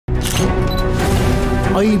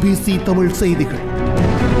IBC Tamil செய்திகள்.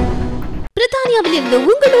 பிரித்தானியாவில் இருந்து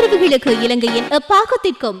உங்கள் உறவுகளுக்கு இலங்கையின்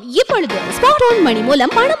பாகத்திற்கும் இப்பொழுது ஸ்பாட் ஆன் மணி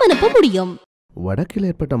மூலம் பணம் அனுப்ப முடியும். வடக்கில்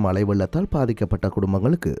ஏற்பட்ட மழை வெள்ளத்தால் பாதிக்கப்பட்ட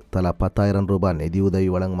குடும்பங்களுக்கு தலா 10,000 ரூபாய் நிதியுதவி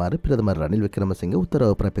வழங்குமாறு பிரதமர் ரணில் விக்ரமசிங்கே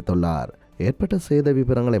உத்தரவு பிறப்பித்துள்ளார். ஏற்பட்ட சேத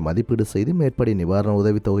விவரங்களை மதிப்பீடு செய்து மேற்படி நிவாரண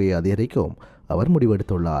உதவித் தொகையை அதிகரிக்கவும் அவர்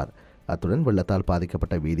முடிவெடுத்துள்ளார். அத்துடன் வெள்ளத்தால்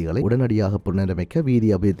பாதிக்கப்பட்ட வீதிகளை உடனடியாக புனரமைக்க வீதி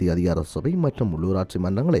அபிவிருத்தி அதிகார சபை மற்றும் உள்ளூராட்சி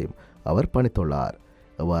மன்றங்களையும் அவர் பணித்துள்ளார்.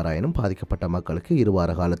 எவ்வாறாயினும் பாதிக்கப்பட்ட மக்களுக்கு 2 வார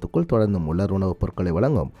காலத்துக்குள் தொடர்ந்து உலர் உணவுப் பொருட்களை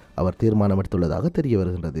வழங்கும் அவர் தீர்மானம் எடுத்துள்ளதாக தெரிய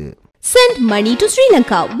வருகிறது. Send money to Sri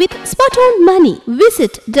Lanka with Spot On Money.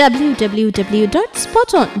 Visit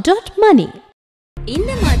www.spoton.money.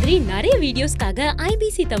 இந்த மாதிரி நிறைய வீடியோஸ்க்காக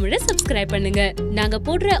IBC தமிழை சப்ஸ்கிரைப் பண்ணுங்க. நாங்க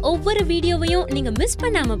போடுற ஒவ்வொரு வீடியோவையும் நீங்க மிஸ்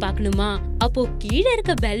பண்ணாம பார்க்கணுமா? அப்போ கீழே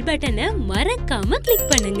இருக்க பெல் பட்டனை மறக்காம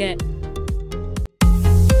கிளிக் பண்ணுங்க.